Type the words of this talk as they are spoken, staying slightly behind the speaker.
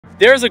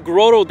There's a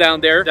grotto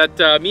down there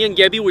that me and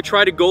Gabby would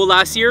try to go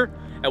last year,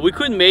 and we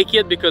couldn't make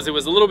it because it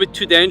was a little bit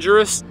too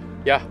dangerous.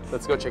 Yeah,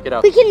 let's go check it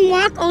out. We can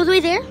walk all the way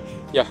there?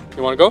 Yeah,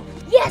 you want to go?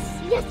 Yes,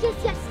 yes, yes,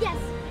 yes, yes,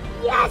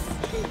 yes,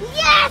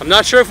 yes! I'm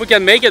not sure if we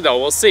can make it though,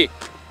 we'll see.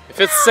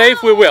 If it's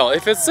safe, we will.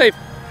 If it's safe.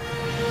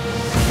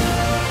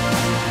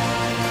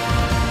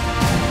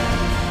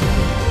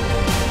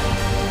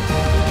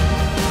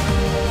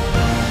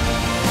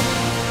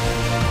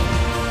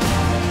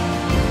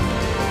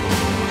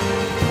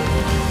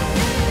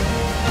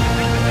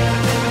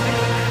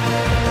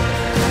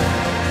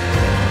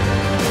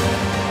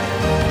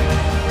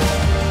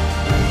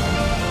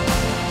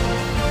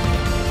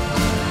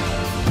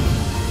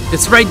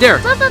 It's right there,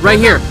 right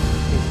here.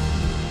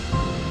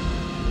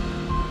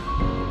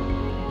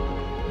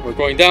 We're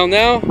going down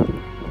now.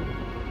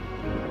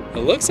 It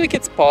looks like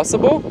it's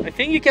possible. I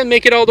think you can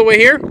make it all the way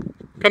here.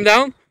 Come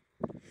down.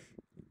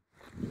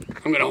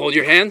 I'm gonna hold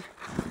your hand.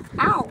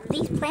 Ow,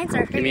 these plants are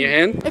hurting. Give me your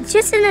hand. It's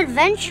just an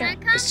adventure.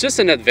 It's just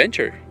an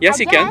adventure. Yes,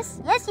 you can.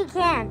 Yes, you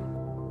can.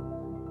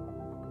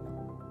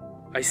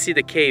 I see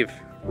the cave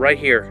right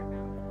here.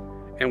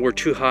 And we're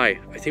too high.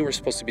 I think we're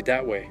supposed to be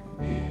that way.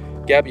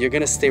 Gab, you're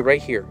gonna stay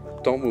right here.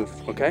 Don't move,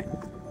 okay?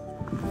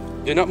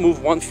 Do not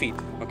move 1 foot,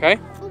 okay?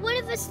 But what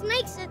if a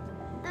snake's...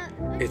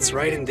 It's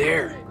right in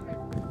there.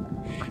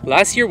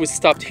 Last year we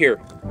stopped here.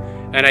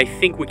 And I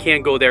think we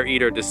can't go there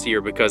either this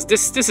year because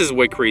this is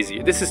way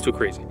crazy. This is too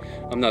crazy.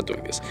 I'm not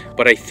doing this.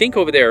 But I think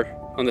over there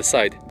on the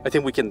side, I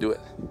think we can do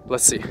it.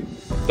 Let's see.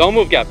 Don't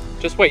move, Gab.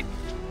 Just wait.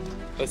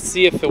 Let's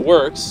see if it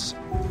works.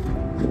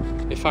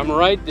 If I'm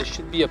right, there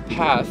should be a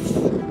path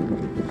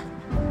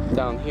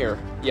down here.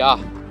 Yeah.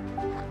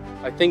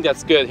 I think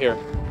that's good here.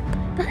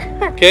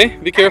 Okay,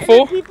 be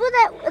careful. The people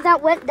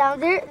that went down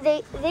there,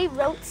 they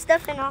wrote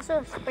stuff and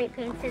also spray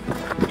painted.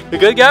 You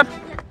good, Gab?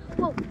 Yeah.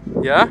 Whoa.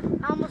 Yeah?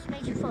 I almost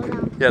made you fall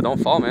down. Yeah,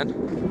 don't fall,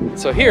 man.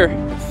 So here,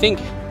 I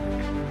think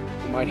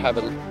we might have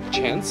a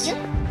chance.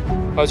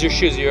 Yeah. How's your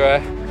shoes? You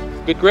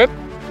good grip?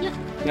 Yeah.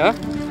 Yeah?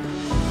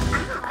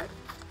 Ah,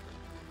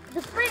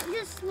 the plant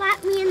just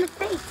slapped me in the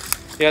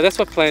face. Yeah, that's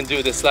what plants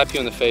do. They slap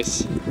you in the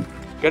face.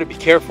 You gotta be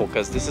careful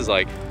because this is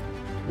like,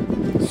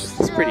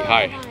 it's pretty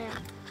high.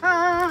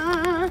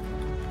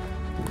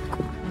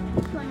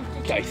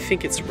 Okay, I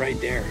think it's right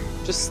there.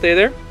 Just stay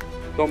there.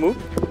 Don't move.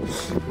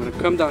 I'm gonna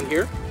come down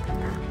here.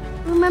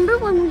 Remember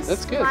when we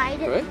That's slide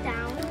good, it right?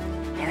 down?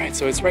 All right,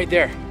 so it's right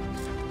there.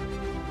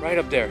 Right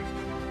up there.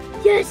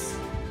 Yes!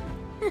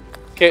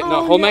 Okay,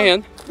 now hold my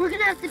hand. We're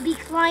gonna have to be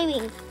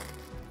climbing.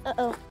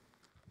 Uh-oh.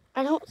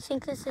 I don't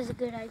think this is a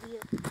good idea.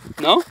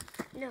 No?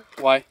 No.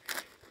 Why?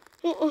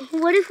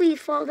 What if we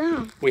fall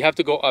down? We have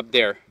to go up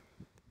there.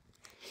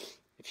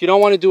 If you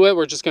don't want to do it,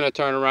 we're just gonna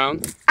turn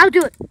around. I'll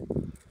do it.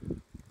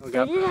 Okay.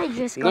 Where did I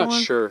just I'm go not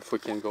on? sure if we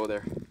can go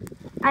there.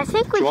 I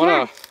think we Do you can.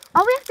 wanna...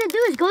 All we have to do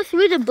is go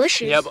through the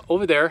bushes. Yeah, but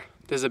over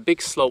there's a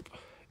big slope.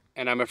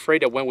 And I'm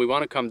afraid that when we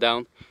want to come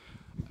down,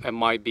 it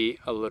might be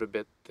a little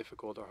bit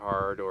difficult or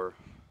hard or...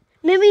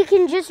 Maybe we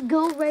can just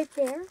go right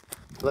there.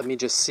 Let me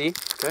just see,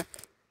 okay?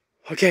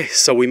 Okay,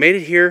 so we made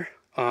it here.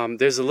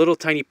 There's a little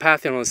tiny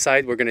path on the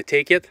side. We're gonna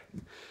take it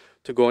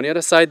to go on the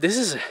other side. This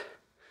is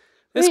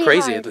Really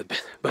crazy a hard. little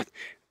bit, but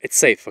it's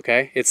safe,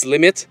 okay? It's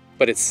limit,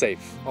 but it's safe.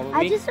 Follow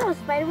I me. just saw a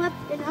spider web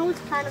and I was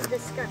kind of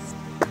disgusted.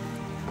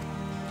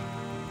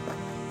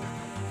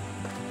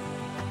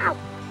 Ow!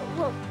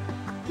 Whoa!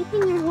 Good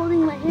thing you're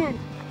holding my hand.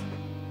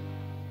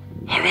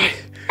 All right,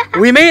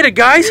 we made it,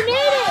 guys. We made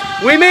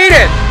it! We made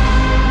it!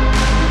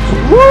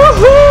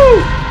 Woohoo!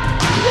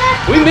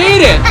 Yes! We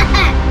made it!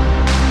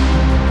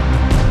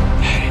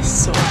 That is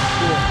so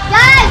cool.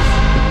 Guys!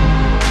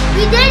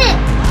 We did it!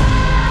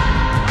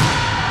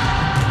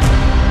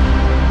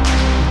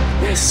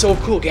 That is so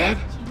cool, Gab.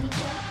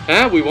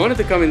 Huh? We wanted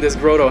to come in this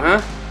grotto,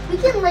 huh? We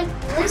can like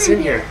live What's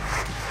in here?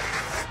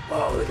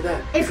 Wow, look at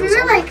that. If It we goes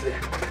were all like... up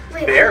there.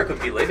 Wait, Bear could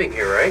be living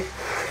here, right?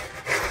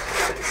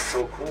 That is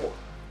so cool.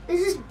 this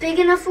is big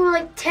enough for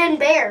like 10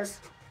 bears.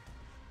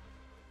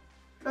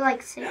 For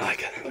like 6. I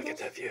like it. Look at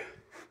that view.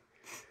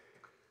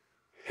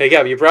 Hey,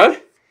 Gab, you proud?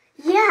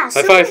 Yeah.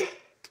 High five.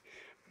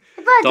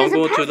 But Don't there's a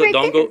go path to the. right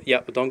Don't there. go. Yeah,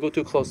 but don't go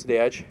too close to the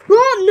edge.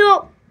 Oh,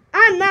 no.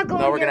 I'm not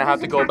going Now we're there. gonna have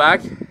to There's go a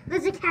back.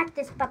 There's a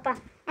cactus, Papa.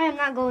 I am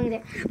not going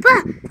there.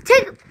 But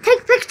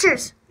take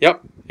pictures.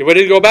 Yep. You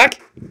ready to go back?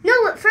 No,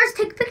 but first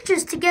take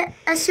pictures to get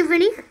a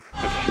souvenir.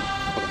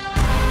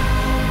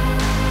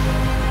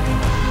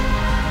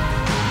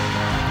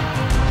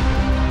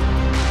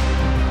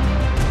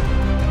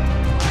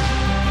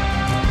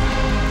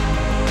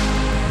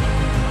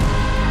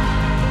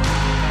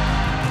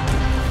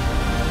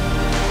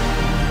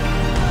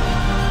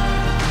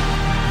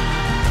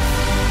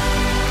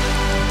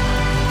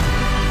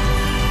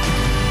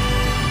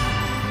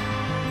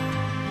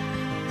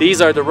 These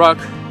are the rock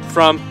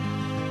from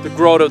the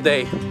grotto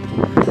day.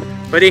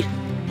 Ready?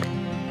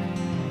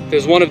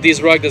 There's one of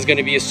these rocks that's going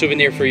to be a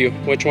souvenir for you.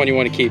 Which one you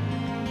want to keep?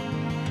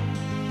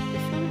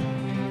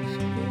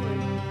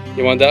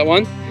 You want that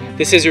one?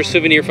 This is your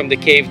souvenir from the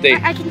cave day.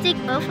 I can take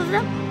both of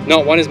them? No,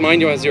 one is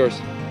mine, one is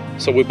yours.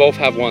 So we both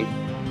have one.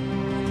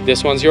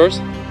 This one's yours?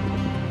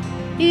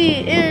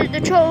 He is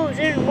the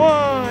chosen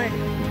one.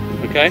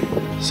 Okay.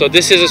 So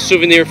this is a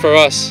souvenir for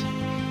us.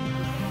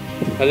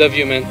 I love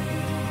you, man.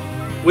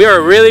 We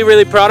are really,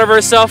 really proud of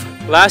ourselves.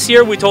 Last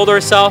year, we told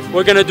ourselves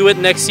we're gonna do it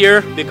next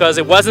year because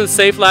it wasn't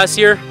safe last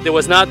year. There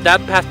was not, that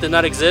path did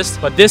not exist.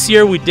 But this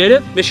year we did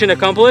it. Mission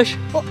accomplished.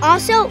 Well,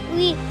 also,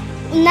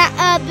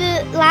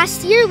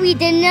 last year we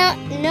did not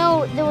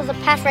know there was a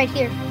path right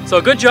here.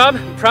 So good job.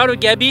 I'm proud of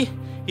Gabby.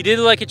 He did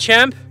it like a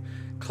champ.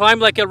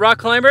 Climbed like a rock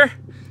climber.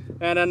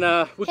 And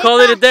then we call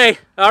it a day.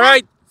 All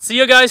right. See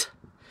you guys.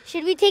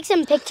 Should we take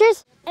some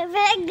pictures? We're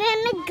gonna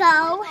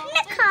go in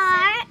the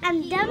car.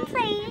 I'm done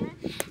playing.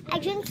 I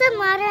drink some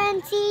water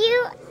and see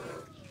you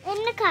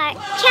in the car.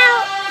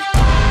 Ciao.